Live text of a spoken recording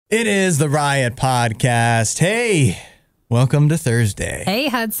It is the Riot Podcast. Hey, welcome to Thursday. Hey,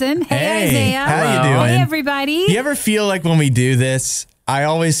 Hudson. Hey, Isaiah. How you doing? Hey, everybody. Do you ever feel like when we do this, I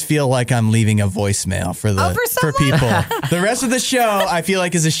always feel like I'm leaving a voicemail for people. The rest of the show, I feel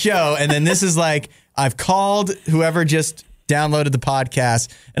like is a show, and then this is like I've called whoever just downloaded the podcast,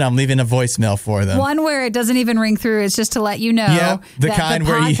 and I'm leaving a voicemail for them. One where it doesn't even ring through. It's just to let you know that the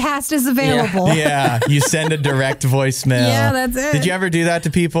podcast is available. Yeah, you send a direct voicemail. Yeah, that's it. Did you ever do that to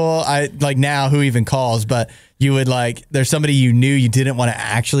people? I like now who even calls, but you would there's somebody you knew you didn't want to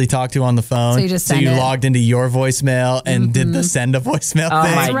actually talk to on the phone. So you logged into your voicemail and did the send a voicemail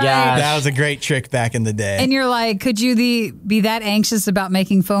thing. Oh my gosh. That was a great trick back in the day. And you're like, could you be that anxious about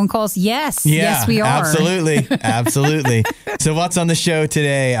making phone calls? Yes. Yeah, yes, we are. Absolutely. Absolutely. So what's on the show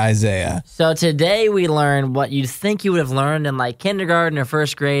today, Isaiah? So today we learned what you'd think you would have learned in like kindergarten or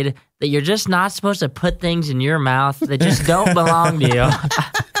first grade, that you're just not supposed to put things in your mouth that just don't belong to you.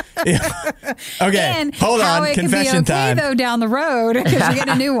 Yeah. Okay, And hold how on. it Confession can be okay, time. though, down the road because you get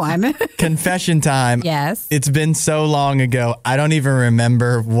a new one. Confession time. Yes. It's been so long ago. I don't even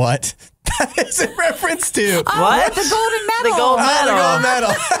remember what that is in reference to. What? The golden medal. The gold medal. The gold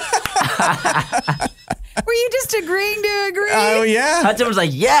medal. Were you just agreeing to agree? Oh, yeah. Hudson was like,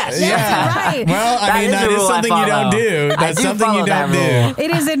 yes. Yeah. Right. Well, I mean, that is something you don't do. That's something you don't do.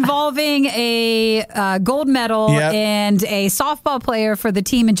 It is involving a gold medal and a softball player for the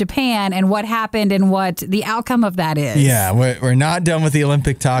team in Japan, and what happened and what the outcome of that is. Yeah, we're not done with the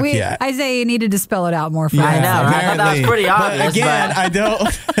Olympic talk yet. Isaiah needed to spell it out more for us. I know. I thought that was pretty obvious. But again,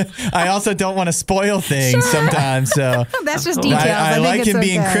 I also don't want to spoil things sometimes. So That's just details. I think like it's him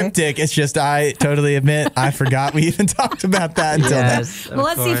being okay. cryptic. It's just I totally admit I forgot we even talked about that until then. Well,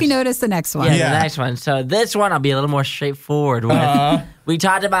 let's see if you notice the next one. Yeah, the next one. So this one I'll be a little more straightforward with. We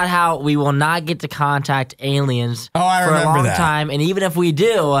talked about how we will not get to contact aliens for a long time, and even if we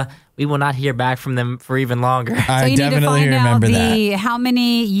do, we will not hear back from them for even longer. I So you need to definitely find out remember how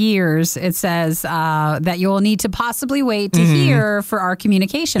many years it says that you will need to possibly wait to hear for our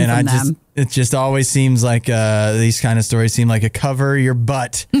communication from them. It just always seems like these kind of stories seem like a cover your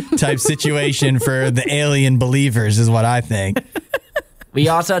butt type situation for the alien believers is what I think. We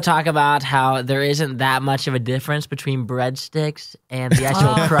also talk about how there isn't that much of a difference between breadsticks and the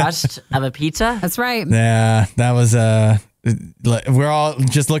actual crust of a pizza. That's right. Yeah, that was we're all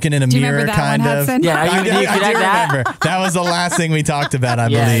just looking in a mirror, kind of. Hudson? Yeah, I do remember. That was the last thing we talked about, I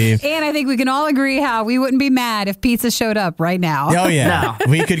believe. And I think we can all agree how we wouldn't be mad if pizza showed up right now. Oh, yeah. No.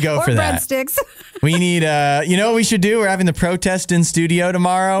 We could go Or for that. breadsticks. We need, you know what we should do? We're having the protest in studio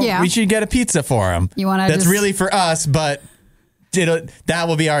tomorrow. Yeah. We should get a pizza for them. You want to That's really for us, but that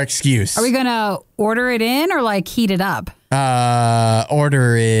will be our excuse. Are we going to order it in or like heat it up?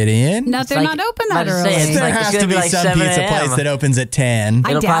 Order it in. No, they're not open that early. There has to be some pizza place that opens at 10.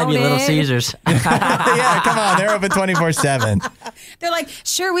 It'll probably be doubt Little it. Caesars. Yeah, come on. They're open 24/7. They're like,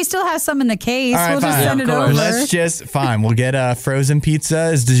 sure, we still have some in the case. All right, we'll just fine. send it of over. course. We'll get a frozen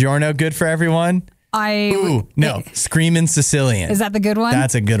pizza. Is DiGiorno good for everyone? Ooh, no. Screamin' Sicilian. Is that the good one?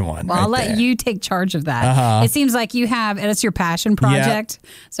 That's a good one. Well, I'll let you take charge of that. It seems like you have, and it's your passion project.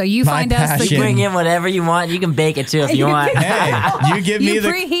 So you My find us passion. the You bring in whatever you want. You can bake it too if you want. Hey, you give me you the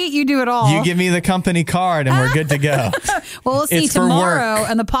preheat, you do it all. You give me the company card and we're good to go. Well, we'll see It's for tomorrow work.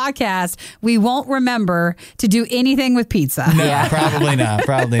 on the podcast. We won't remember to do anything with pizza. No, Yeah. probably not.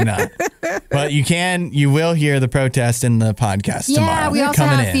 Probably not. But you will hear the protest in the podcast tomorrow. Yeah, we They're also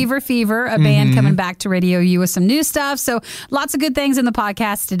coming have in. Fever, a band coming back to RadioU with some new stuff. So lots of good things in the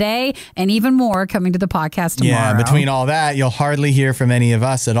podcast today, and even more coming to the podcast tomorrow. Yeah, between all that, you'll hardly hear from any of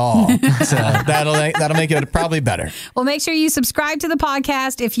us at all. So that'll make it probably better. Well, make sure you subscribe to the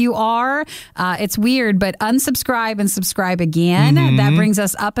podcast. If you are, it's weird, but unsubscribe and subscribe again. That brings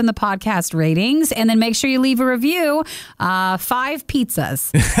us up in the podcast ratings. And then make sure you leave a review. 5 pizzas.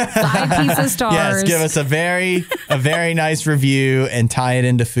 5 pizza stars. Yes, give us a very nice review and tie it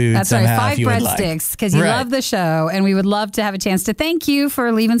into food That's somehow right, 5 if you would like. breadsticks, because you love the show, and we would love to have a chance to thank you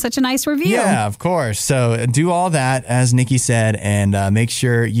for leaving such a nice review. Yeah, of course. So do all that, as Nikki said, and make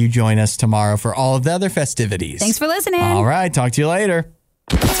sure you join us tomorrow for all of the other festivities. Thanks for listening. All right, talk to you later.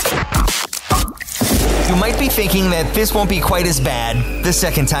 You might be thinking that this won't be quite as bad the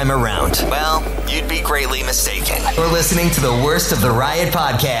second time around. Well, you'd be greatly mistaken. You're listening to the Worst of the Riot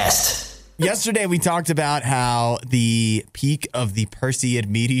podcast. Yesterday, we talked about how the peak of the Perseid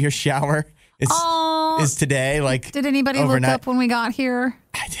meteor shower is today. Like, did anybody overnight. look up when we got here?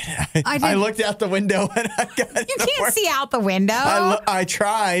 I didn't. I looked out the window when I got You can't see out the window. I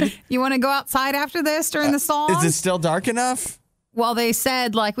tried. You want to go outside after this during the song? Is it still dark enough? Well, they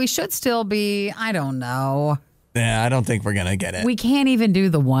said, like, we should still be, I don't know. Yeah, I don't think we're going to get it. We can't even do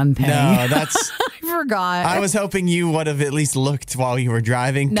the one thing. No, that's... I forgot. I was hoping you would have at least looked while you were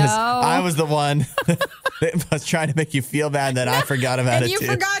driving because I was the one that was trying to make you feel bad that I forgot about it too. And you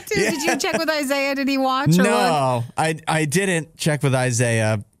forgot to? Yeah. Did you check with Isaiah? Did he watch? No, I didn't check with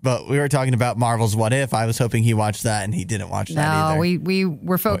Isaiah. But we were talking about Marvel's What If. I was hoping he watched that, and he didn't watch that either. No, we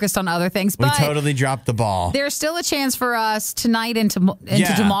were focused on other things. We But totally dropped the ball. There's still a chance for us tonight into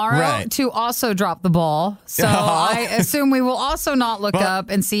tomorrow to also drop the ball. So I assume we will also not look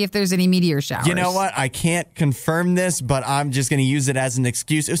up and see if there's any meteor showers. You know what? I can't confirm this, but I'm just going to use it as an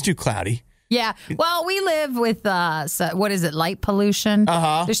excuse. It was too cloudy. Yeah. Well, we live with, what is it, light pollution?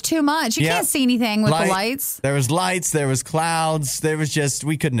 There's too much. You can't see anything with the lights. There was lights. There was clouds. There was just,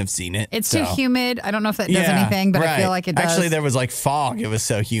 we couldn't have seen it. It's too humid. I don't know if that does anything, but I feel like it does. Actually, there was like fog. It was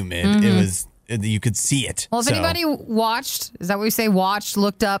so humid. It was... You could see it. Well, if anybody watched, is that what we say? Watched,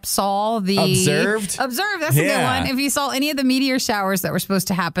 looked up, saw the... Observed? That's a good one. If you saw any of the meteor showers that were supposed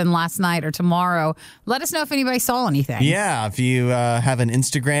to happen last night or tomorrow, let us know if anybody saw anything. Yeah, if you have an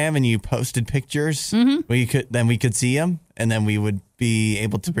Instagram and you posted pictures, we could see them, and then we would be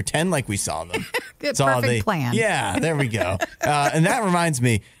able to pretend like we saw them. Good, perfect plan. Yeah, there we go. And that reminds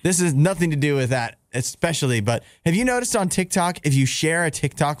me, this has nothing to do with that. Especially, but have you noticed on TikTok, if you share a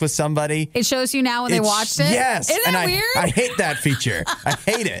TikTok with somebody, it shows you now when they watched it? Yes. Isn't that weird? I hate that feature. I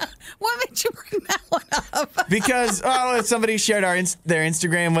hate it. What made you bring that one up? Because, somebody shared their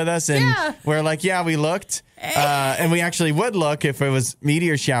Instagram with us, and we're like, we looked. And we actually would look if it was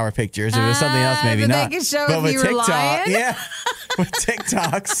meteor shower pictures. If it was something else, maybe not. They could show if you were lying. With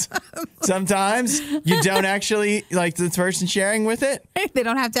TikToks, sometimes you don't actually like the person sharing with it. They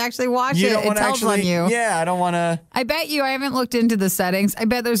don't have to actually watch it. It tells on you. Yeah, I don't want to. I bet you. I haven't looked into the settings. I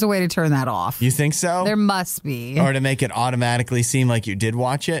bet there's a way to turn that off. You think so? There must be. Or to make it automatically seem like you did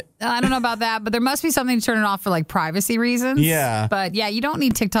watch it. I don't know about that, but there must be something to turn it off for like privacy reasons. Yeah. But yeah, you don't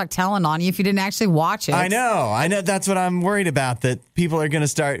need TikTok telling on you if you didn't actually watch it. I know. That's what I'm worried about, that people are going to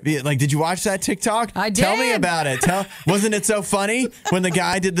start like, did you watch that TikTok? I did. Tell me about it. Wasn't it so funny when the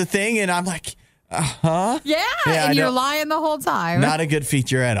guy did the thing and I'm like, Yeah, and you're lying the whole time. Not a good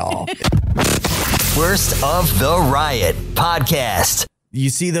feature at all. Worst of the Riot podcast. You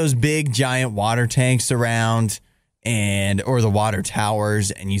see those big giant water tanks around or the water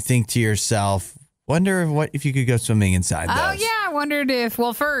towers, and you think to yourself, wonder if you could go swimming inside those. Oh, yeah. I wondered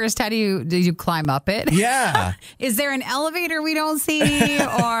first, how did you climb up it? Yeah. Is there an elevator we don't see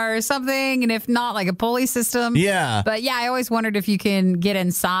or something? And if not, like a pulley system? Yeah. But yeah, I always wondered if you can get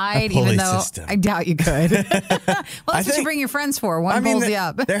inside, even though system. I doubt you could. Well, that's what you bring your friends for. One pulls you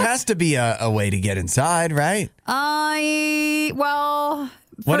up. There has to be a way to get inside, right?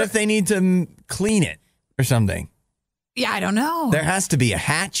 What if they need to clean it or something? Yeah, I don't know. There has to be a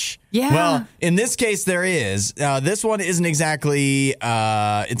hatch. Yeah. Well, in this case, there is. This one isn't exactly,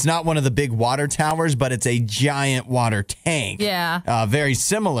 it's not one of the big water towers, but it's a giant water tank. Yeah. Very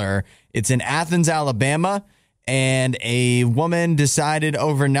similar. It's in Athens, Alabama. And a woman decided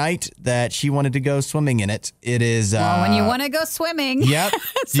overnight that she wanted to go swimming in it. It is... well, when you want to go swimming, yep,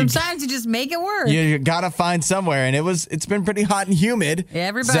 sometimes you just make it work. You got to find somewhere. And it's been pretty hot and humid.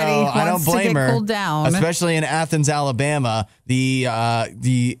 Everybody wants I don't blame to get her, cooled down. Especially in Athens, Alabama.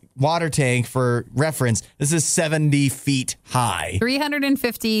 The water tank, for reference, this is 70 feet high.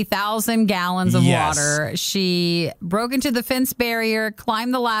 350,000 gallons of water. She broke into the fence barrier,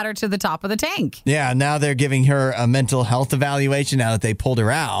 climbed the ladder to the top of the tank. Yeah, now they're giving her a mental health evaluation now that they pulled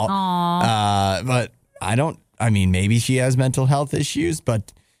her out. Aww. But maybe she has mental health issues,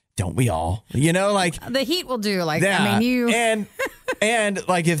 but don't we all? Like the heat will do. And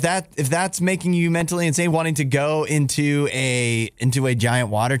like if that's making you mentally insane, wanting to go into a giant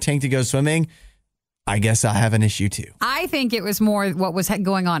water tank to go swimming, I guess I have an issue too. I think it was more what was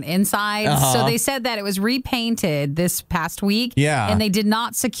going on inside. So they said that it was repainted this past week. Yeah. And they did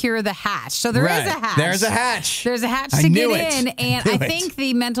not secure the hatch. So there is a hatch. There's a hatch. There's a hatch to get in. And I think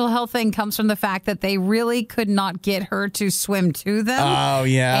the mental health thing comes from the fact that they really could not get her to swim to them. Oh,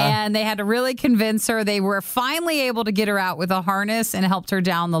 yeah. And they had to really convince her. They were finally able to get her out with a harness and helped her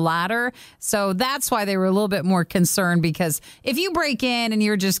down the ladder. So that's why they were a little bit more concerned, because if you break in and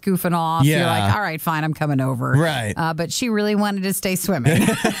you're just goofing off, you're like, all right, fine, I'm coming over. Right. But she really wanted to stay swimming.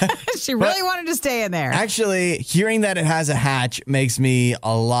 She really wanted to stay in there. Actually, hearing that it has a hatch makes me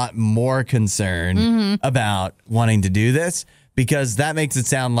a lot more concerned about wanting to do this, because that makes it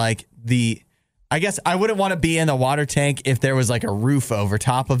sound like I guess I wouldn't want to be in the water tank if there was like a roof over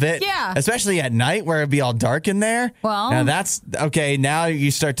top of it. Yeah. Especially at night where it'd be all dark in there. Well, now that's okay. Now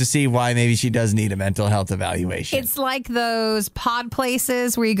you start to see why maybe she does need a mental health evaluation. It's like those pod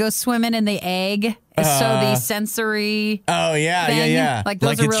places where you go swimming in the egg. So the sensory. Oh yeah, thing, yeah. Like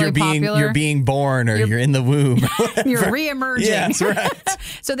those are it's really popular. You're being born, or you're in the womb. You're reemerging. Yeah, that's right.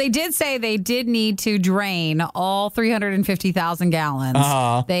 So they did say they did need to drain all 350,000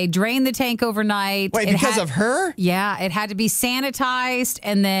 gallons. They drained the tank overnight. Wait, because of her? Yeah, it had to be sanitized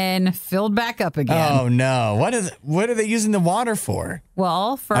and then filled back up again. Oh no! What are they using the water for?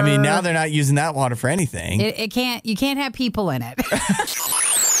 Well, now they're not using that water for anything. You can't have people in it.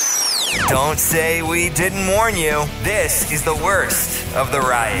 Don't say we didn't warn you. This is the worst of the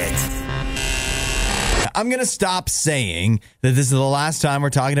riot. I'm going to stop saying that this is the last time we're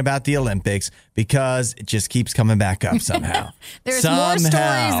talking about the Olympics because it just keeps coming back up somehow. There's more stories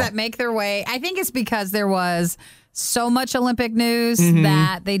that make their way. I think it's because there was so much Olympic news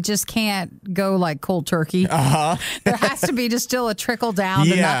that they just can't go like cold turkey. There has to be just still a trickle down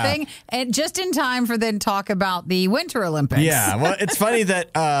to nothing. And just in time for them to talk about the Winter Olympics. Yeah, well, it's funny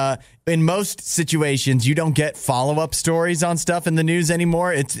that in most situations, you don't get follow-up stories on stuff in the news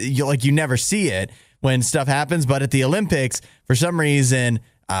anymore. It's you never see it when stuff happens. But at the Olympics, for some reason,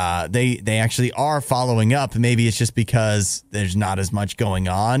 they actually are following up. Maybe it's just because there's not as much going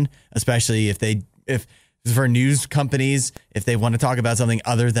on, especially if for news companies, if they want to talk about something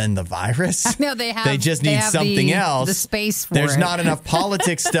other than the virus. No, they just need something else. The space for There's it. not enough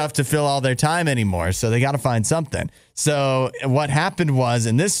politics stuff to fill all their time anymore, so they got to find something. So what happened was,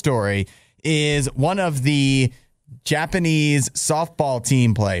 in this story, is one of the Japanese softball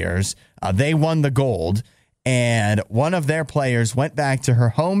team players, they won the gold. And one of their players went back to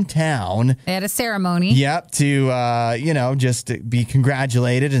her hometown. They had a ceremony. Yep, to, just to be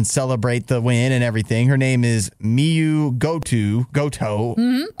congratulated and celebrate the win and everything. Her name is Miyu Goto,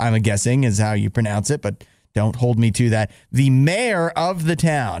 I'm guessing is how you pronounce it, but don't hold me to that. The mayor of the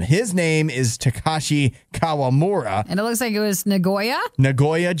town, his name is Takashi Kawamura. And it looks like it was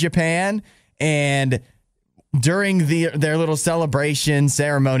Nagoya, Japan. And during their little celebration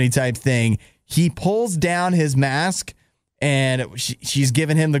ceremony type thing, he pulls down his mask, and she's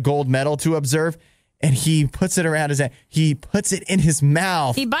given him the gold medal to observe, and he puts it around his head. He puts it in his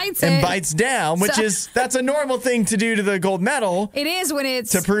mouth. He bites and it. bites down, that's a normal thing to do to the gold medal. It is when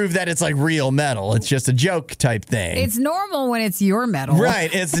it's to prove that it's like real metal. It's just a joke type thing. It's normal when it's your medal. Right.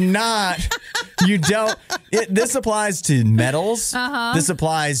 It's not. You don't. This applies to medals. This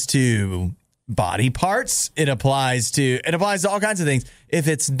applies to body parts. It applies to all kinds of things. If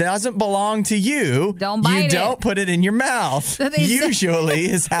it doesn't belong to you, don't bite it. Don't put it in your mouth. So usually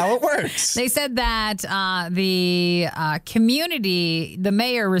is how it works. They said that the community, the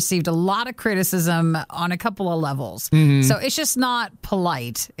mayor received a lot of criticism on a couple of levels. So it's just not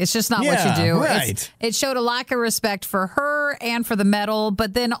polite. It's just not what you do. Right. It showed a lack of respect for her and for the medal.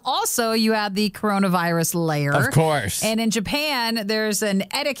 But then also you had the coronavirus layer. Of course. And in Japan, there's an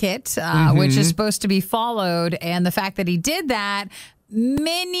etiquette, which is supposed to be followed. And the fact that he did that,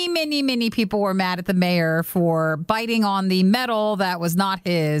 many people were mad at the mayor for biting on the medal that was not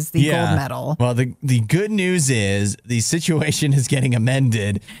his, the gold medal. Well, the good news is the situation is getting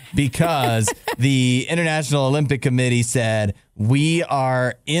amended because the International Olympic Committee said we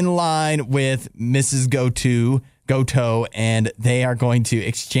are in line with Mrs. Goto, and they are going to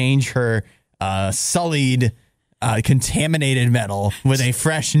exchange her sullied, contaminated medal with a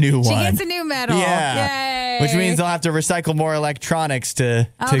fresh new one. She gets a new medal. Yeah. Yay. Which means they'll have to recycle more electronics to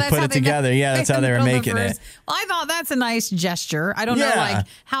put it together. Yeah, that's how they were making it. Well, I thought that's a nice gesture. I don't know, like,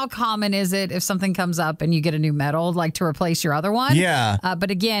 how common is it if something comes up and you get a new medal, like to replace your other one? Yeah. But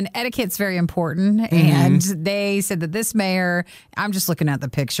again, etiquette's very important. And they said that this mayor, I'm just looking at the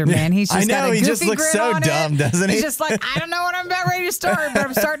picture, man. He's just got a goofy he just looks so dumb, doesn't he? He's just like, I don't know what I'm about ready to start, but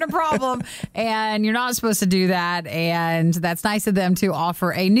I'm starting a problem. And you're not supposed to do that. And that's nice of them to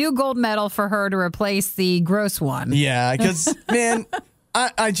offer a new gold medal for her to replace the gross one. Yeah, because, man,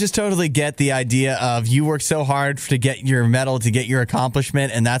 I just totally get the idea of you work so hard to get your medal, to get your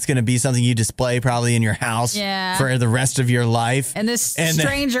accomplishment, and that's going to be something you display probably in your house for the rest of your life. And this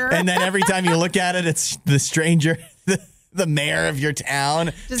stranger. And then every time you look at it, it's the stranger. The mayor of your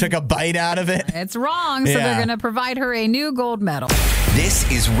town took a bite out of it. It's wrong, so they're going to provide her a new gold medal.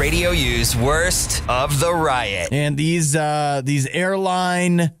 This is RadioU's Worst of the Riot. And these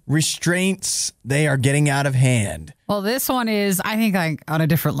airline restraints, they are getting out of hand. Well, this one is, I think, like on a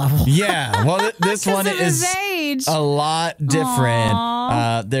different level. Yeah, well, this one is a lot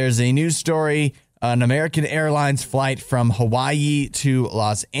different. There's a news story. An American Airlines flight from Hawaii to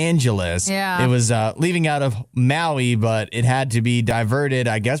Los Angeles. Yeah. It was leaving out of Maui, but it had to be diverted,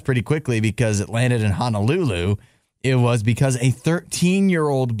 I guess, pretty quickly because it landed in Honolulu. It was because a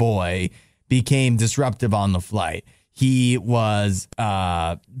 13-year-old boy became disruptive on the flight. he was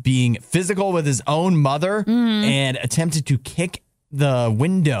being physical with his own mother and attempted to kick the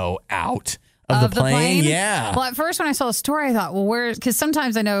window out of the plane. Yeah. Well, at first when I saw the story, I thought, well, where? Because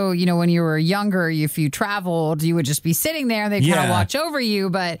sometimes I know, when you were younger, if you traveled, you would just be sitting there and they'd kind of watch over you.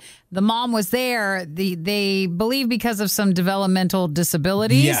 But the mom was there. They believe because of some developmental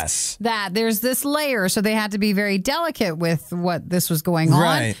disabilities that there's this layer. So they had to be very delicate with what this was going on.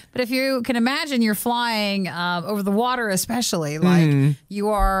 Right. But if you can imagine, you're flying over the water, especially, like you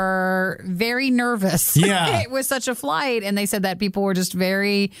are very nervous with such a flight. And they said that people were just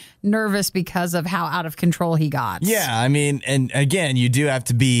very nervous because of how out of control he got. Yeah, I mean, and again, you do have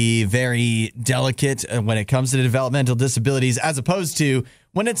to be very delicate when it comes to developmental disabilities, as opposed to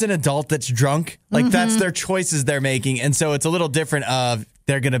when it's an adult that's drunk. Like, that's their choices they're making. And so it's a little different of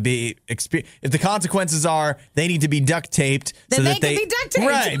they're going to be, if the consequences are they need to be duct taped. Then so they can be duct taped.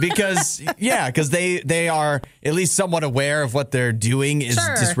 Right, because they are at least somewhat aware of what they're doing is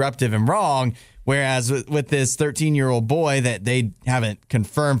disruptive and wrong. Whereas with this 13-year-old boy, that they haven't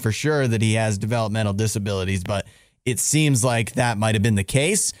confirmed for sure that he has developmental disabilities, but it seems like that might have been the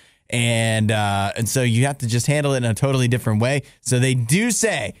case. And so you have to just handle it in a totally different way. So they do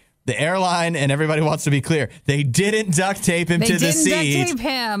say, the airline, and everybody wants to be clear, they didn't duct tape him to the seat. They didn't duct tape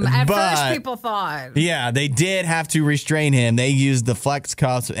him. At first, people thought. Yeah, they did have to restrain him. They used the flex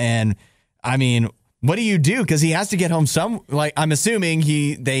cuffs, and I mean, what do you do? Because he has to get home I'm assuming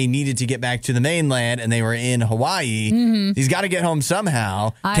they needed to get back to the mainland and they were in Hawaii. He's got to get home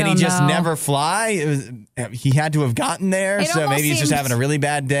somehow. Can he just never fly? He had to have gotten there. So maybe he's just having a really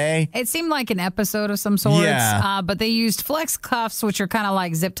bad day. It seemed like an episode of some sort. Yeah. But they used flex cuffs, which are kind of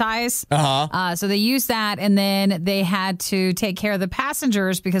like zip ties. So they used that, and then they had to take care of the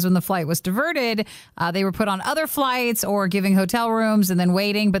passengers because when the flight was diverted, they were put on other flights or giving hotel rooms and then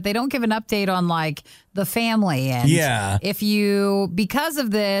waiting. But they don't give an update on the family. And if because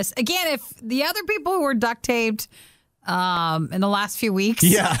of this, again, if the other people who were duct taped in the last few weeks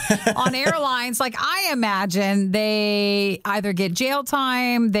on airlines, I imagine they either get jail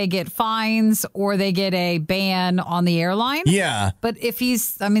time, they get fines, or they get a ban on the airline. Yeah. But if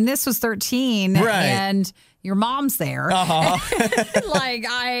this was 13 and your mom's there. I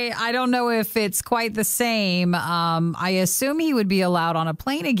don't know if it's quite the same. I assume he would be allowed on a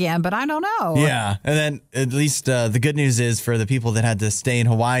plane again, but I don't know. Yeah. And then at least the good news is for the people that had to stay in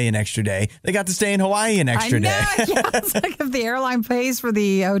Hawaii an extra day, they got to stay in Hawaii an extra day. It's like if the airline pays for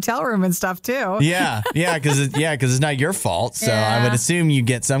the hotel room and stuff too. Yeah. Because it's not your fault. So I would assume you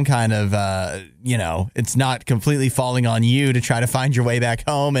get some kind of, it's not completely falling on you to try to find your way back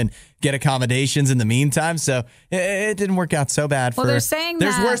home and get accommodations in the meantime. So it didn't work out so bad. They're saying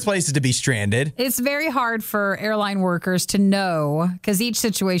there's worse places to be stranded. It's very hard for airline workers to know because each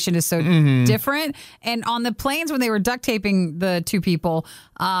situation is so different. And on the planes when they were duct taping the two people,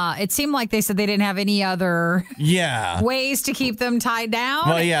 it seemed like they said they didn't have any other ways to keep them tied down.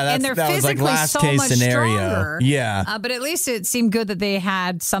 Well, and that was like last case scenario. Stronger. Yeah. But at least it seemed good that they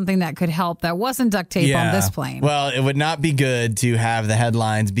had something that could help that wasn't duct tape on this plane. Well, it would not be good to have the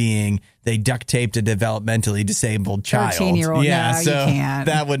headlines being they duct taped a developmentally disabled child. 13-year-old. Yeah, no, so you can't.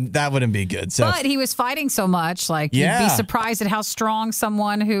 that wouldn't be good. So, but he was fighting so much, you'd be surprised at how strong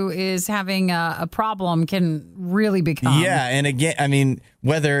someone who is having a problem can really become. Yeah, and again,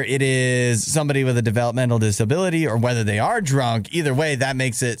 whether it is somebody with a developmental disability or whether they are drunk, either way, that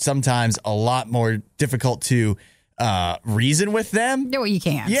makes it sometimes a lot more difficult to reason with them. No, you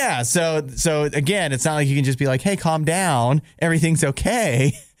can't. Yeah, so again, it's not like you can just be like, hey, calm down, everything's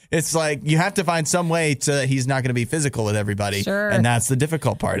okay. It's like you have to find some way so that he's not going to be physical with everybody. Sure. And that's the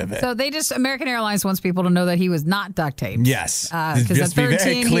difficult part of it. So American Airlines wants people to know that he was not duct taped. Yes. Because at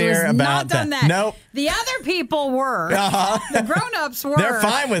 13, he was not done that. Nope. The other people were. The grown-ups were. They're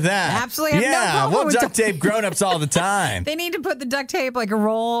fine with that. Absolutely have no problem we'll duct tape grown-ups all the time. They need to put the duct tape like a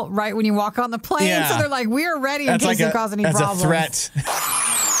roll right when you walk on the plane. Yeah. So they're like, we're ready in case it causes any problems. That's a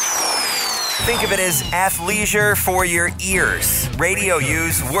threat. Think of it as athleisure for your ears.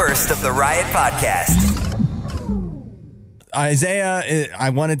 RadioU's Worst of the Riot podcast. Isaiah,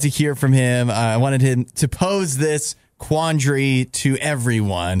 I wanted to hear from him. I wanted him to pose this quandary to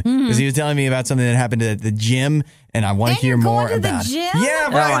everyone because he was telling me about something that happened at the gym, and I want to hear more about it. Yeah,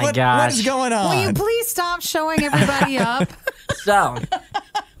 right. Oh my gosh. What is going on? Will you please stop showing everybody up? So,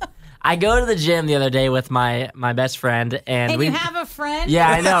 I go to the gym the other day with my best friend, and you have a friend? Yeah,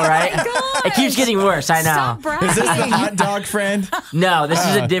 I know, right? Oh it keeps getting worse. I know. Stop bragging. Is this the hot dog friend? No, this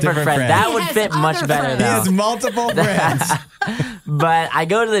is a different friend. That would fit much better, though. He has multiple friends. But I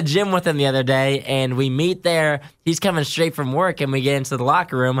go to the gym with him the other day, and we meet there. He's coming straight from work, and we get into the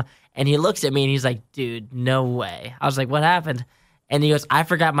locker room, And he looks at me and he's like, dude, no way. I was like, what happened? And he goes, I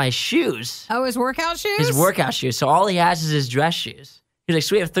forgot my shoes. Oh, his workout shoes? His workout shoes. So all he has is his dress shoes. He's like,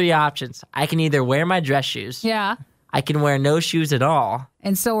 so we have 3 options. I can either wear my dress shoes. Yeah. I can wear no shoes at all.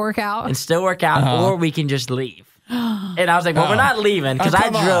 And still work out. Or we can just leave. And I was like, well, we're not leaving because I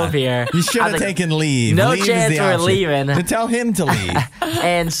drove here. You should have taken leave. No leave chance we're leaving. To tell him to leave.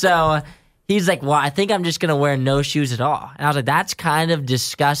 And so he's like, well, I think I'm just going to wear no shoes at all. And I was like, that's kind of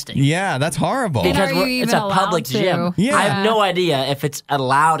disgusting. Yeah, that's horrible. Because it's a public gym. Yeah. I have no idea if it's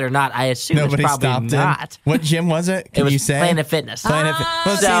allowed or not. I assume Nobody it's probably stopped not. Him. What gym was it? Can it was you say? Planet Fitness. Planet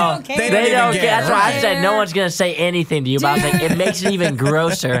Fitness. So they don't care. That's why I said no one's going to say anything to you. But I was like, it makes it even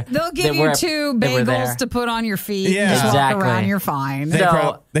grosser. They'll give you 2 bagels to put on your feet. Yeah. And just exactly. walk around, you're fine.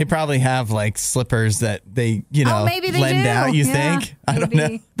 They probably have like slippers that they, maybe they lend do. out, you think? I don't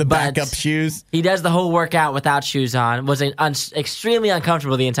know. The backup shoes. He does the whole workout without shoes on. Was extremely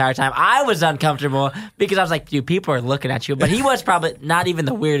uncomfortable the entire time. I was uncomfortable because I was like, dude, people are looking at you. But he was probably not even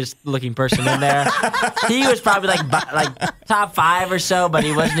the weirdest looking person in there. He was probably like top 5 or so, but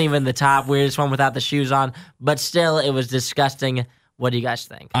he wasn't even the top weirdest one without the shoes on. But still, it was disgusting. What do you guys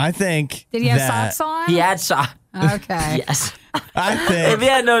think? I think. Did he have socks on? He had socks. Okay. Yes. I think. If he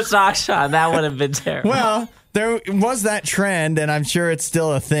had no socks on, that would have been terrible. Well, there was that trend, and I'm sure it's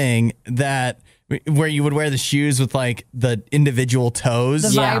still a thing, where you would wear the shoes with like the individual toes.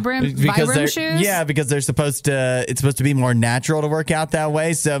 The Vibram shoes? Yeah, because it's supposed to be more natural to work out that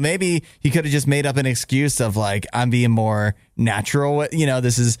way. So maybe he could have just made up an excuse of like, I'm being more natural.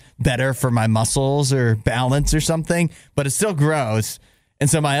 This is better for my muscles or balance or something, but it's still gross. And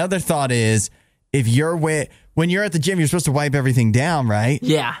so my other thought is, when you're at the gym, you're supposed to wipe everything down, right?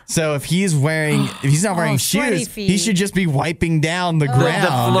 Yeah. So if he's not wearing shoes, he should just be wiping down the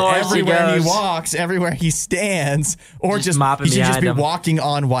ground everywhere he walks, everywhere he stands, or he should just be walking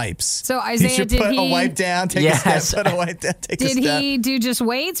on wipes. So Isaiah, he should put a wipe down, take a step, put a wipe down, take a step. Did he do just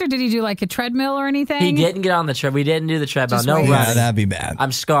weights, or did he do like a treadmill or anything? He didn't get on the treadmill. We didn't do the treadmill. Just no weights. running. Yeah, that'd be bad.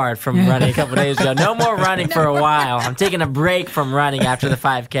 I'm scarred from running a couple days ago. No more running for a while. I'm taking a break from running after the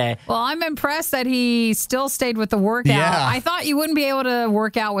 5K. Well, I'm impressed that he still stayed with the workout. Yeah. I thought you wouldn't be able to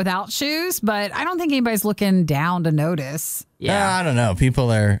work out without shoes, but I don't think anybody's looking down to notice. Yeah, I don't know. People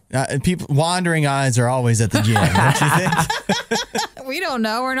wandering eyes are always at the gym. Don't you think? We don't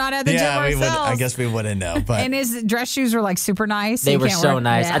know. We're not at the gym ourselves. I guess we wouldn't know. But and his dress shoes were like super nice. They were so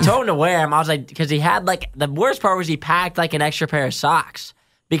nice. Yeah. I told him to wear them. I was like, because he had the worst part was he packed like an extra pair of socks.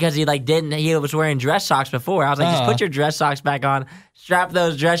 Because he was wearing dress socks before. I was like, just put your dress socks back on, strap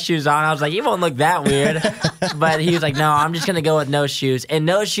those dress shoes on. I was like, you won't look that weird. But he was like, no, I'm just going to go with no shoes. And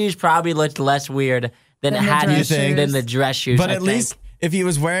no shoes probably looked less weird than the dress shoes. But at least if he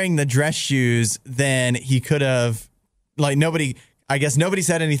was wearing the dress shoes, then he could have, I guess nobody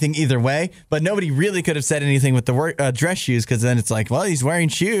said anything either way, but nobody really could have said anything with the dress shoes, because then it's like, well, he's wearing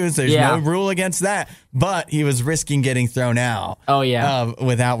shoes. There's no rule against that. But he was risking getting thrown out. Oh, yeah.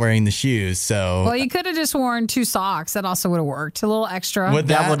 Without wearing the shoes. So well, you could have just worn 2 socks. That also would have worked. A little extra. Would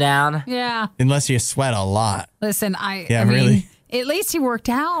that, double down. Yeah. Unless you sweat a lot. Listen, I mean, really. At least he worked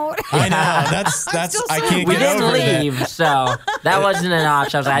out. I know. That's I can't get over it. We didn't leave, so that wasn't an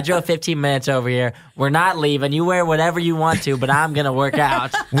option. I was like, I drove 15 minutes over here. We're not leaving. You wear whatever you want to, but I'm going to work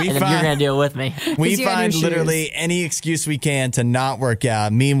out. And you're going to do it with me. We find literally any excuse we can to not work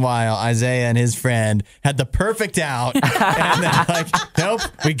out. Meanwhile, Isaiah and his friend had the perfect out. And they're like, nope,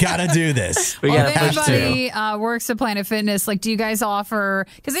 we got to do this. If anybody works at Planet Fitness, do you guys offer,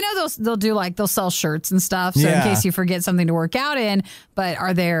 because I know they'll sell shirts and stuff, so in case you forget something to work out in, but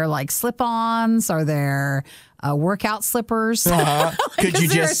are there slip-ons? Are there workout slippers? Could you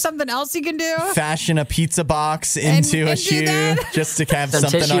just something else you can do? Fashion a pizza box into a shoe just to have some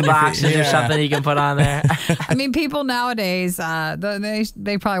something tissue on boxes or something you can put on there. I mean, people nowadays,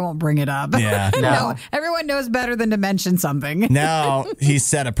 they probably won't bring it up. Yeah, no, everyone knows better than to mention something. Now he's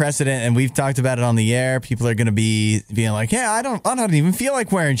set a precedent, and we've talked about it on the air. People are going to be being like, "Yeah, I don't even feel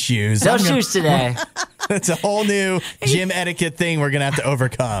like wearing shoes. No shoes today." That's a whole new gym etiquette thing we're going to have to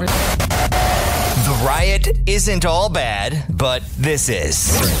overcome. The riot isn't all bad, but this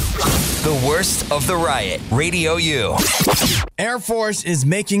is the worst of the riot. RadioU. Air Force is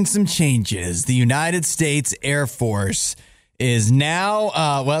making some changes. The United States Air Force is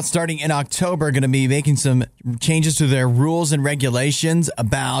now, starting in October, going to be making some changes to their rules and regulations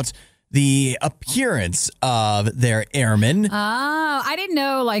about the appearance of their airmen. I didn't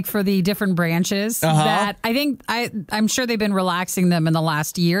know, like, for the different branches that I'm sure they've been relaxing them in the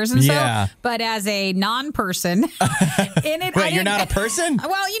last years and so. But as a non-person in it, wait, you're not a person?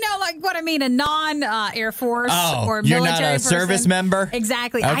 Well, you know, like what I mean, a non-Air Force or military you're not a person. service member?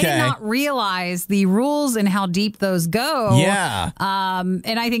 Exactly. Okay. I did not realize the rules and how deep those go. Yeah.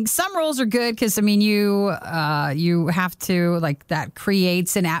 And I think some rules are good because, I mean, you have to, like, that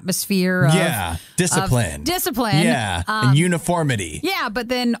creates an atmosphere of discipline. And uniformity. Yeah, but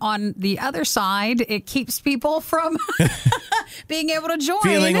then on the other side, it keeps people from being able to join.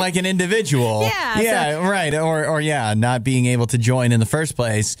 Feeling like an individual. Right. Or not being able to join in the first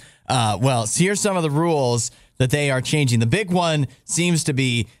place. So here's some of the rules that they are changing. The big one seems to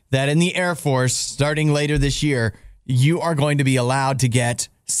be that in the Air Force, starting later this year, you are going to be allowed to get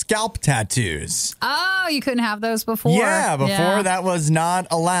scalp tattoos. Oh, you couldn't have those before? Yeah, before that was not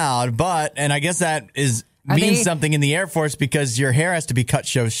allowed. And I guess that means something in the Air Force because your hair has to be cut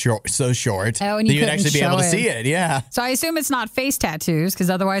so short that you'd actually be able to see it. Yeah. So I assume it's not face tattoos because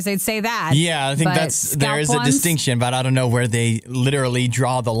otherwise they'd say that. Yeah, I think there is a distinction, but I don't know where they literally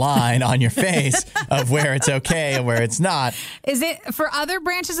draw the line on your face of where it's okay and where it's not. Is it for other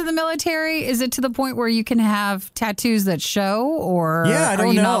branches of the military? Is it to the point where you can have tattoos that show, or are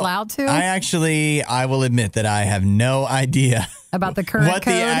you not allowed to? I will admit that I have no idea about the current what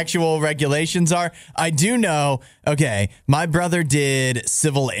code? The actual regulations are. I do know, my brother did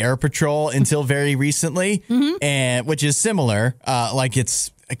Civil Air Patrol until very recently, and which is similar. Like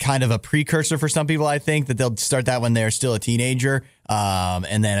it's kind of a precursor for some people, I think, that they'll start that when they're still a teenager,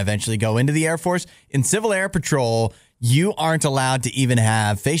 and then eventually go into the Air Force. In Civil Air Patrol, you aren't allowed to even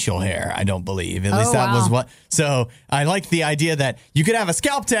have facial hair, I don't believe. At least that was what. So I like the idea that you could have a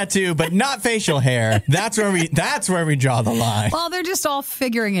scalp tattoo, but not facial hair. That's where we draw the line. Well, they're just all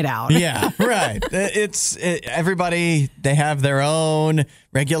figuring it out. Yeah, right. Everybody, they have their own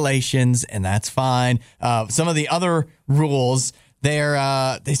regulations, and that's fine. Some of the other rules,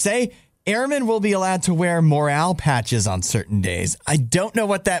 they say airmen will be allowed to wear morale patches on certain days. I don't know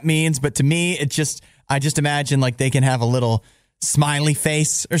what that means, but to me, I just imagine like they can have a little smiley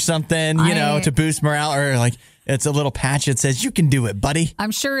face or something, to boost morale, or like it's a little patch that says, "You can do it, buddy."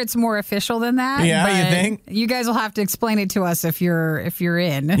 I'm sure it's more official than that. Yeah, you think? You guys will have to explain it to us if you're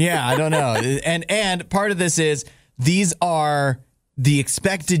in. Yeah, I don't know. And part of this is these are the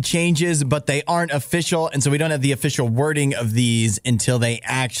expected changes, but they aren't official, and so we don't have the official wording of these until they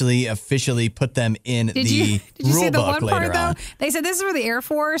actually officially put them in the rule book later on. Did you see the one part, though? They said this is for the Air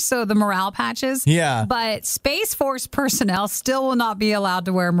Force, so the morale patches. Yeah. But Space Force personnel still will not be allowed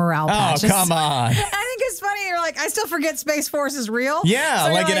to wear morale patches. Oh, come on. I think it's funny. You're like, I still forget Space Force is real. Yeah,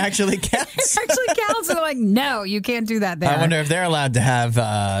 so it actually counts. It actually counts. And they're like, no, you can't do that there. I wonder if they're allowed to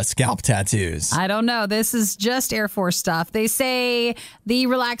have scalp tattoos. I don't know. This is just Air Force stuff. They say the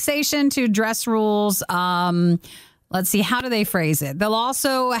relaxation to dress rules, let's see, how do they phrase it? They'll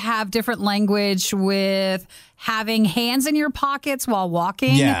also have different language with having hands in your pockets while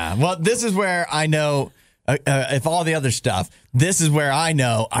walking. Yeah, well, this is where I know, if all the other stuff, this is where I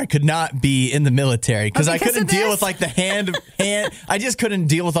know I could not be in the military because I couldn't deal with like the hand. I just couldn't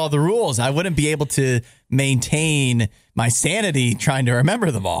deal with all the rules. I wouldn't be able to maintain my sanity trying to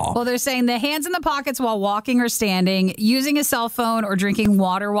remember them all. Well, they're saying the hands in the pockets while walking or standing, using a cell phone or drinking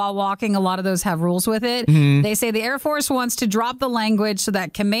water while walking. A lot of those have rules with it. Mm-hmm. They say the Air Force wants to drop the language so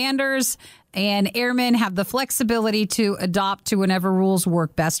that commanders and airmen have the flexibility to adopt to whenever rules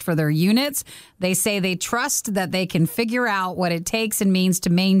work best for their units. They say they trust that they can figure out what it takes and means to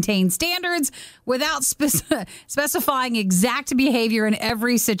maintain standards without specifying exact behavior in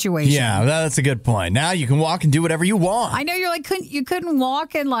every situation. Yeah, that's a good point. Now you can walk and do whatever you want. I know you're like, you couldn't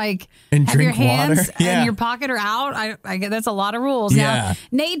walk and like and have your hands water. Yeah. in your pocket or out. I get that's a lot of rules. Yeah. Now,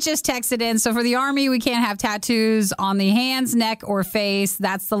 Nate just texted in. So for the Army, we can't have tattoos on the hands, neck, or face.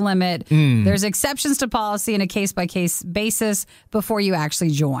 That's the limit. There's exceptions to policy in a case-by-case basis before you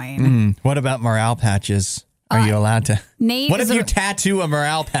actually join. What about morale patches? Are you allowed to? Nate, what if you tattoo a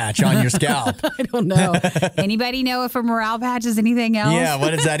morale patch on your scalp? I don't know. Anybody know if a morale patch is anything else? Yeah,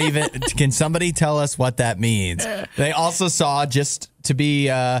 what does that even... Can somebody tell us what that means? They also saw, just to be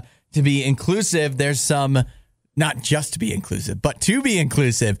inclusive, there's some... Not just to be inclusive, but to be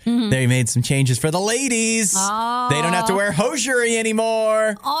inclusive. They made some changes for the ladies. Oh. They don't have to wear hosiery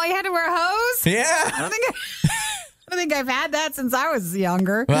anymore. Oh, you had to wear hose? Yeah. I don't think I've had that since I was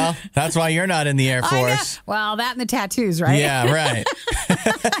younger. Well, that's why you're not in the Air Force. Well, that and the tattoos, right? Yeah, right.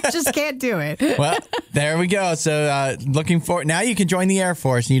 I just can't do it. Well, there we go. So looking forward. Now you can join the Air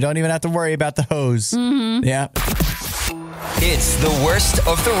Force and you don't even have to worry about the hose. Yeah. It's the Worst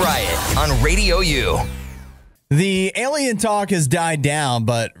of the Riot on RadioU. The alien talk has died down,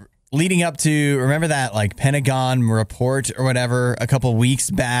 but leading up to, remember that like Pentagon report or whatever a couple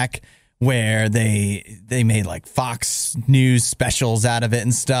weeks back where they made like Fox News specials out of it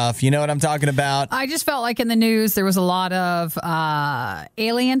and stuff. You know what I'm talking about? I just felt like in the news there was a lot of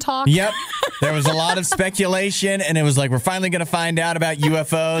alien talk. Yep. There was a lot of speculation, and it was like, we're finally going to find out about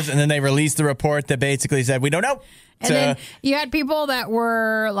UFOs. And then they released the report that basically said, we don't know. And then you had people that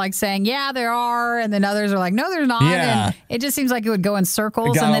were like saying, yeah, there are. And then others are like, no, there's not. Yeah. And it just seems like it would go in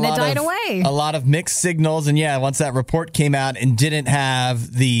circles and then it died away. A lot of mixed signals. And yeah, once that report came out and didn't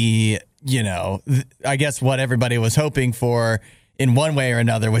have the, I guess what everybody was hoping for in one way or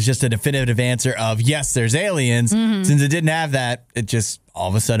another was just a definitive answer of, yes, there's aliens. Mm-hmm. Since it didn't have that, it just all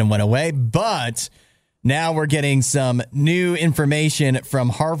of a sudden went away. But now we're getting some new information from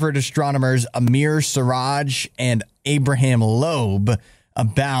Harvard astronomers Amir Siraj and Abraham Loeb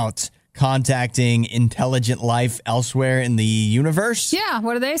about contacting intelligent life elsewhere in the universe. Yeah,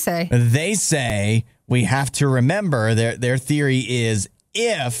 what do they say? They say we have to remember, their theory is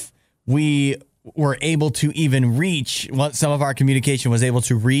if we were able to even reach, some of our communication was able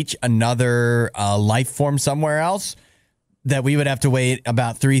to reach another life form somewhere else, that we would have to wait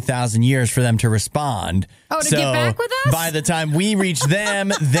about 3,000 years for them to respond. Oh, to get back with us? By the time we reach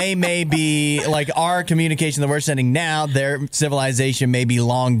them, they may be, like our communication that we're sending now, their civilization may be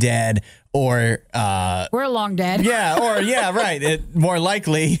long dead or... we're long dead. Yeah, right. More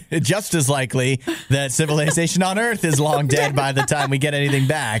likely, just as likely, that civilization on Earth is long dead by the time we get anything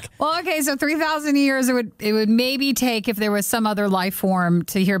back. Well, okay, so 3,000 years it would maybe take if there was some other life form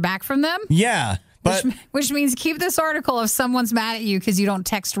to hear back from them? Yeah. But, which means keep this article if someone's mad at you because you don't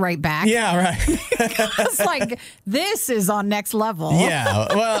text right back. Yeah, right. It's like, this is on next level. Yeah,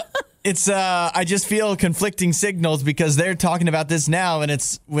 well, it's I just feel conflicting signals because they're talking about this now, and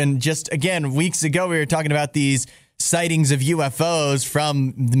it's when just, again, weeks ago we were talking about these sightings of UFOs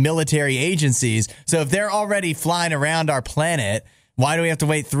from the military agencies. So if they're already flying around our planet, why do we have to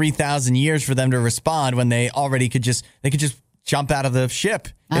wait 3,000 years for them to respond when they already could just jump out of the ship?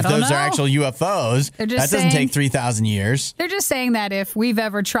 If those are actual UFOs, that doesn't take 3,000 years. They're just saying that if we've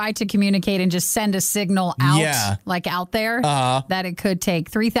ever tried to communicate and just send a signal out, like out there, that it could take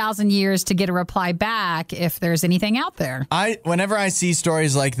 3,000 years to get a reply back if there's anything out there. Whenever I see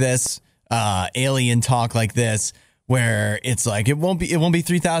stories like this, alien talk like this, where it's like, it won't be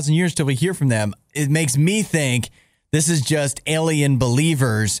 3,000 years till we hear from them, it makes me think this is just alien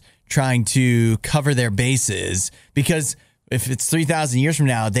believers trying to cover their bases, because if it's 3,000 years from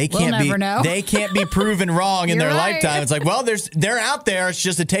now, they can't be proven wrong in their lifetime. It's like, well, they're out there. It's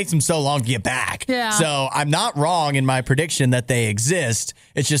just it takes them so long to get back. Yeah. So I'm not wrong in my prediction that they exist.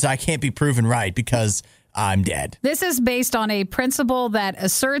 It's just I can't be proven right because I'm dead. This is based on a principle that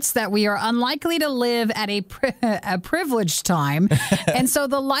asserts that we are unlikely to live at a privileged time. And so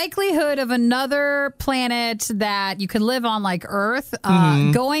the likelihood of another planet that you could live on like Earth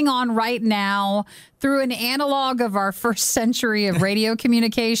going on right now through an analog of our first century of radio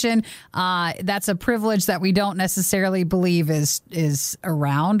communication, that's a privilege that we don't necessarily believe is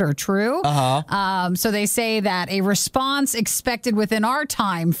around or true. So they say that a response expected within our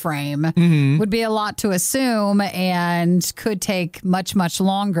time frame would be a lot to assume and could take much, much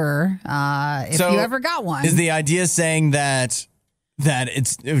longer if you ever got one. Is the idea saying that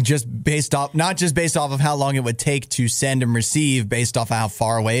it's just based off, not just based off of how long it would take to send and receive based off of how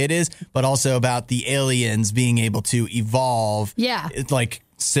far away it is, but also about the aliens being able to evolve, like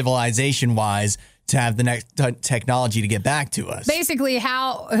civilization wise, to have the next technology to get back to us. Basically,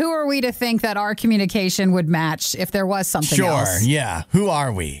 who are we to think that our communication would match if there was something else? Sure, yeah. Who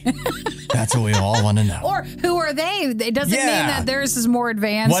are we? That's what we all want to know. Or who are they? It doesn't mean that theirs is more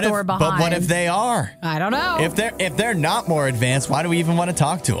advanced or behind. But what if they are? I don't know. If they're not more advanced, why do we even want to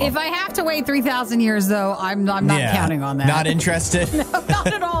talk to them? If I have to wait 3,000 years, though, I'm not counting on that. Not interested? No, not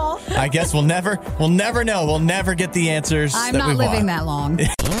at all. I guess we'll never know. We'll never get the answers. I'm not living that long.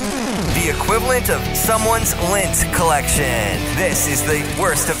 The equivalent of someone's lint collection. This is the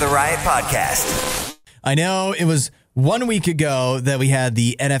Worst of the Riot podcast. I know it was 1 week ago that we had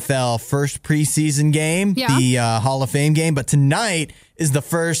the NFL first preseason game, the Hall of Fame game, but tonight is the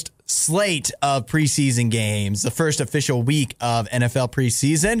first slate of preseason games, the first official week of NFL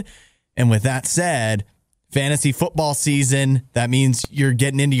preseason. And with that said, fantasy football season, that means you're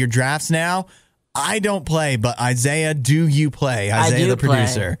getting into your drafts now. I don't play, but Isaiah, do you play? Isaiah, the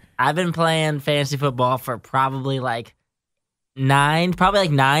producer. I've been playing fantasy football for probably like 9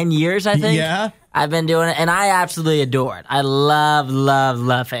 years, I think. Yeah. I've been doing it, and I absolutely adore it. I love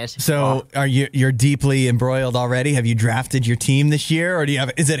fantasy football. So you're deeply embroiled already? Have you drafted your team this year, or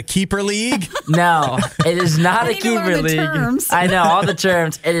is it a keeper league? No, it is not a keeper league. Terms. I know all the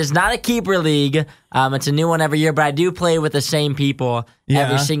terms. It is not a keeper league. It's a new one every year, but I do play with the same people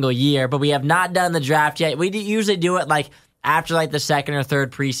every single year. But we have not done the draft yet. We usually do it like after like the second or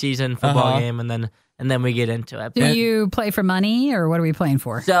third preseason football game, and then we get into it. Do you play for money, or what are we playing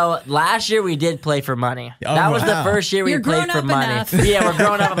for? So last year we did play for money. That was the first year we played for money. Enough. Yeah, we're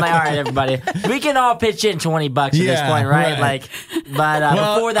grown up. I'm like, all right, everybody, we can all pitch in $20 at this point, right? Like, but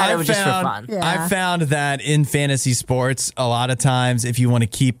before that, it was just for fun. Yeah. I found that in fantasy sports, a lot of times, if you want to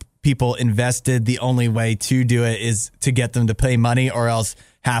keep people invested, the only way to do it is to get them to pay money, or else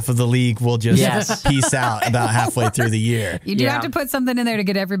half of the league will just peace out about halfway through the year. You do have to put something in there to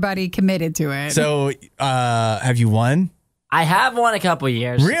get everybody committed to it. So, have you won? I have won a couple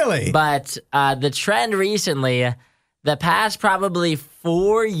years. Really? But the trend recently, the past probably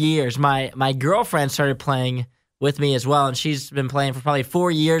 4 years, my girlfriend started playing with me as well, and she's been playing for probably 4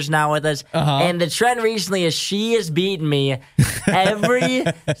 years now with us. And the trend recently is she has beaten me every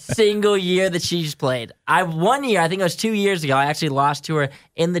single year that she's played. One year, I think it was 2 years ago, I actually lost to her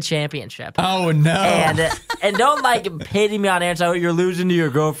in the championship. Oh no! And don't like pity me on air and say, "Oh, you're losing to your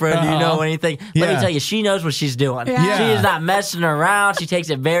girlfriend. Do you know anything?" Let me tell you, she knows what she's doing. She is not messing around. She takes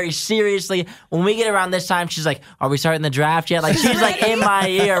it very seriously. When we get around this time, she's like, "Are we starting the draft yet?" Like she's like in my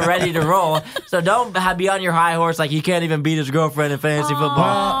ear, ready to roll. So don't be on your high horse like you can't even beat his girlfriend in fantasy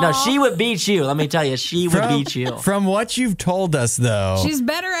football. No, she would beat you. Let me tell you, she would beat you. From what you've told us, though, she's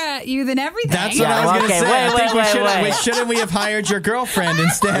better at you than everything. That's what I was going to say. Wait. Shouldn't we have hired your girlfriend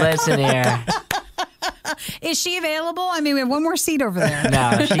instead? Listen here. Is she available? I mean, we have one more seat over there.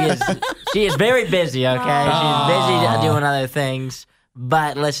 No, she is very busy, okay? She's busy doing other things.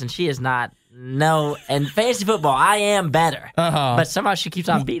 But listen, she is not. No, and fantasy football, I am better. But somehow she keeps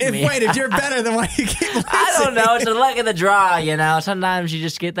on beating me. Wait, if you're better, then why do you keep losing? I don't know. It's the luck of the draw, you know. Sometimes you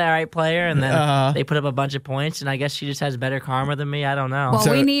just get that right player, and then they put up a bunch of points, and I guess she just has better karma than me. I don't know. Well,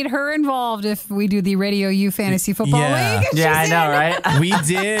 we need her involved if we do the RadioU Fantasy Football League. Yeah, I know, right? We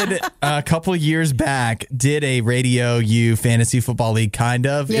did, a couple years back, did a RadioU Fantasy Football League, kind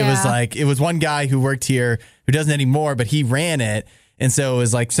of. Yeah. It was one guy who worked here who doesn't anymore, but he ran it. And so it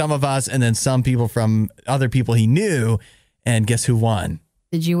was like some of us and then some people from other people he knew. And guess who won?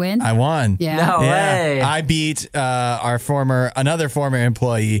 Did you win? I won. Yeah. No way. I beat another former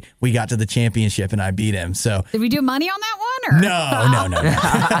employee. We got to the championship and I beat him. So did we do money on that one? Or? No.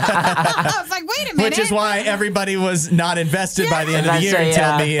 I was like, wait a minute. Which is why everybody was not invested by the end of the year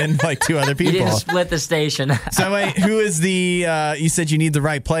until me and like two other people. You didn't split the station. So wait, who is you said you need the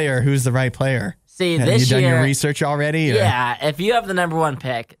right player. Who's the right player? See, have this you done year, your research already? Or? Yeah, if you have the number one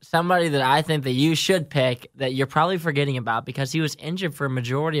pick, somebody that I think that you should pick that you're probably forgetting about because he was injured for a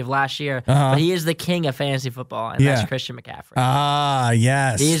majority of last year, but he is the king of fantasy football, and that's Christian McCaffrey. Ah,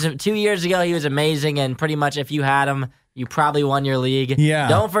 yes. 2 years ago, he was amazing, and pretty much if you had him, you probably won your league. Yeah.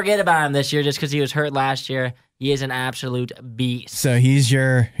 Don't forget about him this year just because he was hurt last year. He is an absolute beast. So he's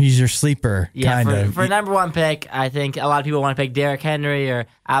your sleeper, kind of. For number one pick, I think a lot of people want to pick Derrick Henry or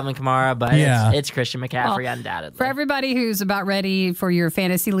Alvin Kamara, but it's Christian McCaffrey, undoubtedly. For everybody who's about ready for your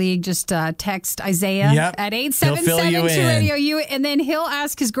fantasy league, just text Isaiah at 877-RadioU, and then he'll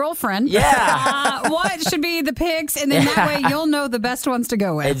ask his girlfriend what should be the picks, and then that way you'll know the best ones to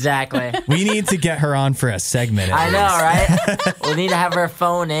go with. Exactly. We need to get her on for a segment. I know, right? We need to have her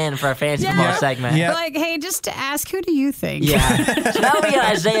phone in for a fantasy football segment. Yeah. Like, hey, just to ask, who do you think? Yeah. So now we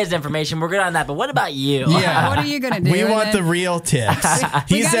got Isaiah's information. We're good on that. But what about you? Yeah. What are you going to do? We want the real tips.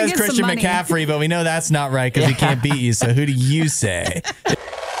 He says Christian McCaffrey, but we know that's not right because he can't beat you. So who do you say?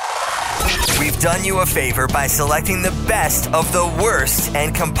 We've done you a favor by selecting the best of the worst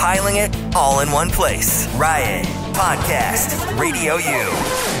and compiling it all in one place. Riot Podcast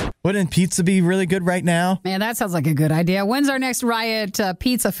RadioU. Wouldn't pizza be really good right now? Man, that sounds like a good idea. When's our next Riot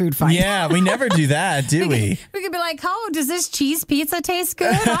pizza food fight? Yeah, we never do that, do we? We could be like, oh, does this cheese pizza taste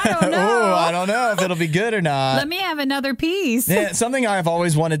good? I don't know. I don't know if it'll be good or not. Let me have another piece. Yeah, something I've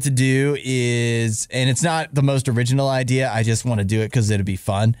always wanted to do is, and it's not the most original idea, I just want to do it because it'd be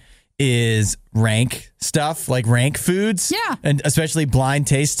fun, is rank stuff, like rank foods. Yeah. And especially blind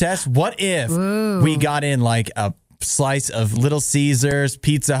taste tests. What if we got in like a slice of Little Caesars,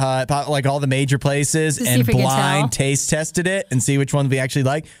 Pizza Hut, like all the major places, and blind taste tested it and see which one we actually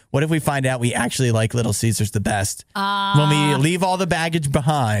like? What if we find out we actually like Little Caesars the best when we leave all the baggage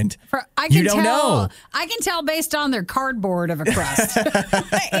behind? You don't know. I can tell based on their cardboard of a crust.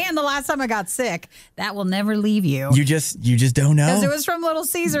 And the last time I got sick, that will never leave you. You just don't know. Because it was from Little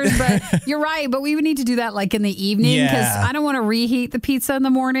Caesars, but you're right. But we would need to do that like in the evening because I don't want to reheat the pizza in the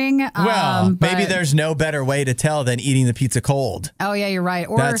morning. Well, maybe there's no better way to tell than eating the pizza cold. Oh, yeah, you're right.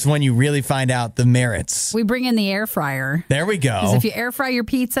 Or that's when you really find out the merits. We bring in the air fryer. There we go. Because if you air fry your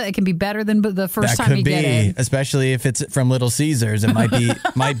pizza, it can be better than the first time you get it. Especially if it's from Little Caesars. It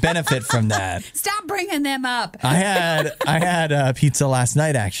might benefit from that. Stop bringing them up. I had pizza last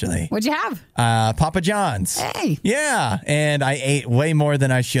night, actually. What'd you have? Papa John's. Hey. Yeah, and I ate way more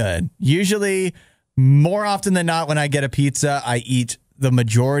than I should. Usually, more often than not, when I get a pizza, I eat the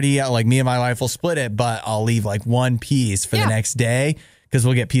majority. Like me and my wife will split it, but I'll leave like one piece for the next day because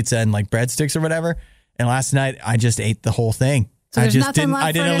we'll get pizza and like breadsticks or whatever. And last night, I just ate the whole thing. So I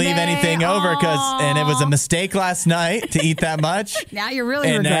didn't leave anything over and it was a mistake last night to eat that much. Now you're really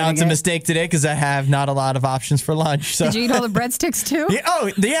regretting it. And now it's a it. mistake today because I have not a lot of options for lunch. So. Did you eat all the breadsticks too?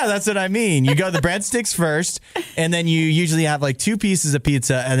 Yeah, that's what I mean. You go the breadsticks first, and then you usually have like 2 pieces of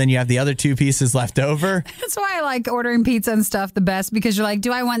pizza, and then you have the other 2 pieces left over. That's why I like ordering pizza and stuff the best because you're like,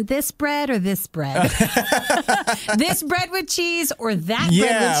 do I want this bread or this bread? This bread with cheese or that bread with cheese?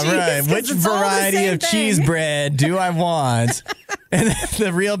 Yeah, right. Which variety of cheese bread do I want? And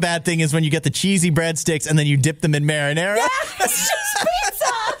the real bad thing is when you get the cheesy breadsticks and then you dip them in marinara. Yeah, it's just pizza.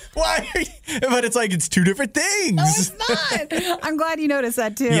 Why? But it's like it's 2 different things. No, it's not. I'm glad you noticed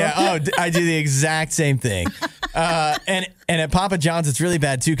that too. Yeah. I do the exact same thing. And at Papa John's, it's really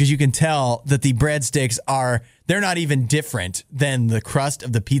bad too because you can tell that the breadsticks they're not even different than the crust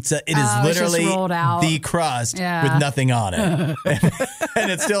of the pizza. It is literally the crust with nothing on it.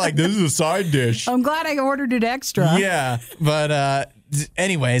 And it's still like, this is a side dish. I'm glad I ordered it extra. Yeah. But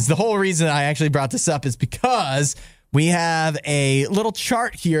anyways, the whole reason I actually brought this up is because we have a little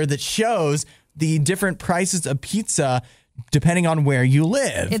chart here that shows the different prices of pizza depending on where you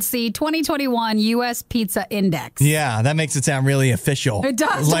live. It's the 2021 U.S. Pizza Index. Yeah, that makes it sound really official. It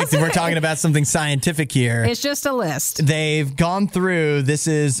does. Like we're talking about something scientific here. It's just a list. They've gone through, this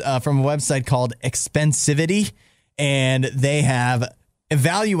is from a website called Expensivity, and they have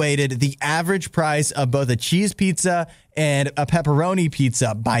evaluated the average price of both a cheese pizza and a pepperoni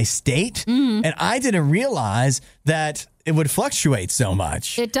pizza by state. Mm-hmm. And I didn't realize that it would fluctuate so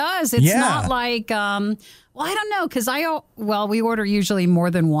much. It does. It's not like, well, I don't know, because we order usually more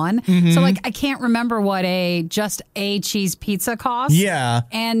than one. Mm-hmm. So, like, I can't remember what just a cheese pizza costs. Yeah.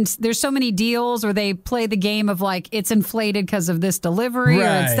 And there's so many deals where they play the game of, like, it's inflated because of this delivery or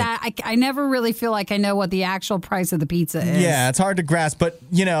it's that. I never really feel like I know what the actual price of the pizza is. Yeah, it's hard to grasp. But,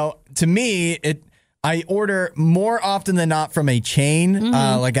 to me, I order more often than not from a chain.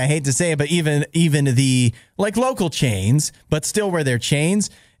 Mm-hmm. Like I hate to say it, but even the like local chains, but still where they're chains.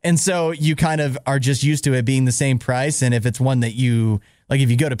 And so you kind of are just used to it being the same price. And if it's one that if you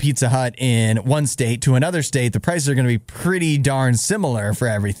go to Pizza Hut in one state to another state, the prices are going to be pretty darn similar for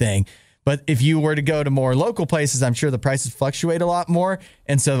everything. But if you were to go to more local places, I'm sure the prices fluctuate a lot more.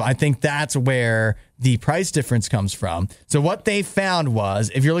 And so I think that's where the price difference comes from. So what they found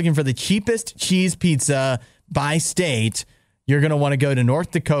was if you're looking for the cheapest cheese pizza by state, you're going to want to go to North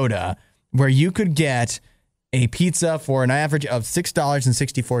Dakota, where you could get a pizza for an average of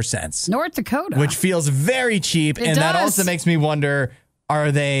 $6.64. North Dakota. Which feels very cheap. It does. That also makes me wonder,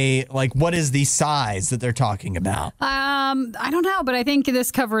 are they what is the size that they're talking about? I don't know, but I think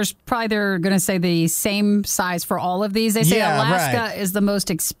this covers probably they're going to say the same size for all of these. They say Alaska is the most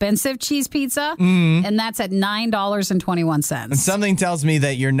expensive cheese pizza, and that's at $9.21. And something tells me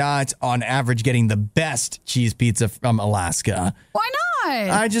that you're not on average getting the best cheese pizza from Alaska. Why not?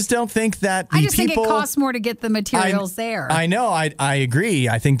 I just don't think that I just think it costs more to get the materials there. I know. I agree.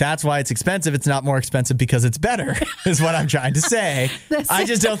 I think that's why it's expensive. It's not more expensive because it's better, is what I'm trying to say. I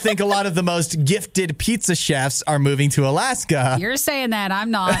just don't think a lot of the most gifted pizza chefs are moving to Alaska. You're saying that. I'm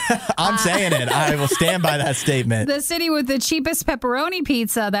not. I'm saying it. I will stand by that statement. The city with the cheapest pepperoni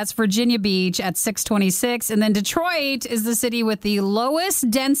pizza, that's Virginia Beach at $6.26. And then Detroit is the city with the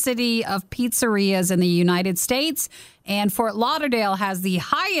lowest density of pizzerias in the United States. And Fort Lauderdale has the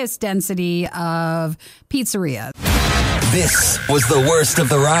highest density of pizzerias. This was the worst of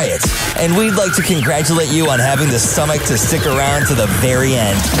the riot, and we'd like to congratulate you on having the stomach to stick around to the very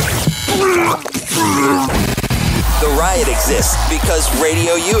end. The riot exists because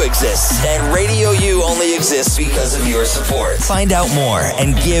RadioU exists, and RadioU only exists because of your support. Find out more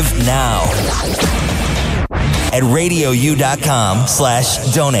and give now at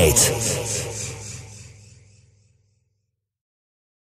RadioU.com/donate.